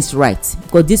do things right,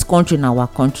 because this country na our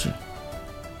country.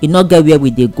 E no get where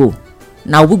we dey go.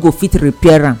 Now we go fit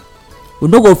repair am. we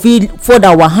no go fit fold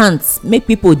our hands make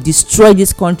people destroy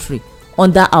this country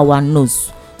under our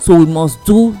nose. So we must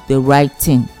do the right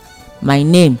thing. My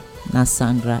name na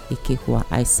Sandra Ikehua.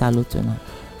 I salute una.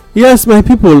 Yes, my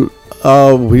people,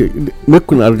 we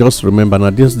make una just remember now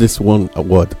this one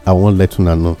word I wan let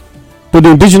una know. To the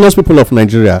indigenous people of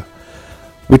Nigeria,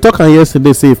 we talk am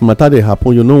yesterday say if matter dey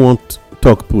happen you no want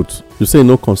talk put, you say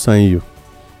no concern you.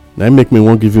 Na make me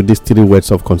wan give you these 3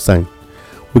 words of concern.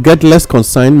 We get less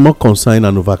concern, more concern,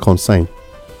 and over concern.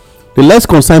 The less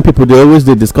concerned people, they always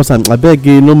dey discuss am. Abeg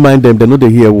you no mind them, they no dey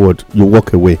hear word, you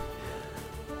walk away.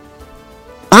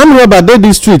 Armed robber dey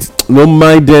this street, no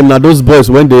mind them. Na those boys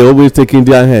when they always take in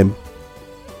their hand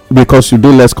because you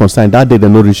dey less concerned. That day they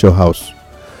no reach your house.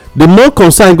 The more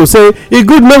concerned go say e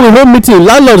good make we hold meeting,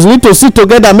 landlords need to sit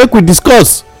together make we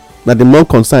discuss. Na the more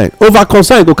concerned. Over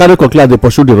concerned go carry cutlass dey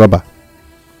pursue the robber.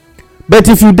 But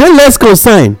if you dey less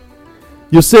concerned,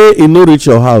 you say e no reach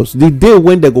your house, the day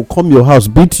when they go come your house,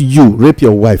 beat you, rape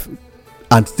your wife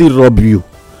and still rob you,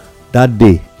 that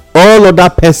day all other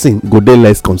person go dey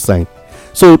less concerned.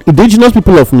 So indigenous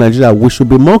people of Nigeria, we should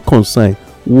be more concerned,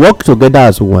 work together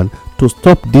as one to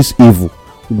stop this evil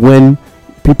when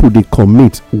people dey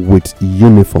commit with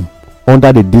uniform,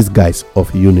 under the disguise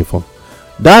of uniform.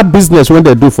 That business when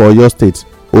they do for Oyo State,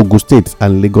 Ogun State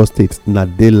and Lagos State na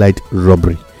daylight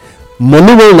robbery.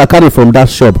 Money wey una carry from that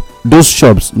shop, those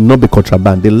shops no be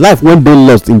contraband. The life when dey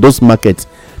lost in those markets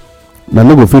na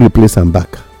no go fit replace am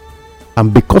back.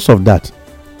 And because of that,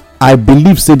 I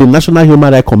believe say the National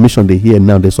Human Rights Commission dey here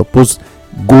now, they suppose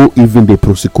go even dey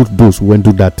prosecute those wey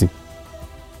do that thing.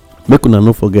 Make una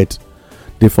no forget,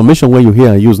 the information wey you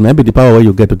hear and use na be the power wey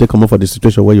you get to take comot for the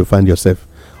situation where you find yourself.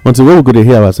 Until when we go dey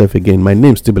hear ourselves again, my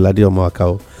name still be Ladi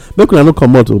Omoakao. Make una no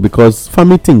comot o, because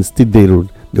family things still dey road,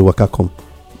 dey waka come.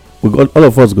 All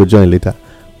of us go join later.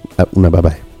 Bye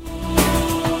bye.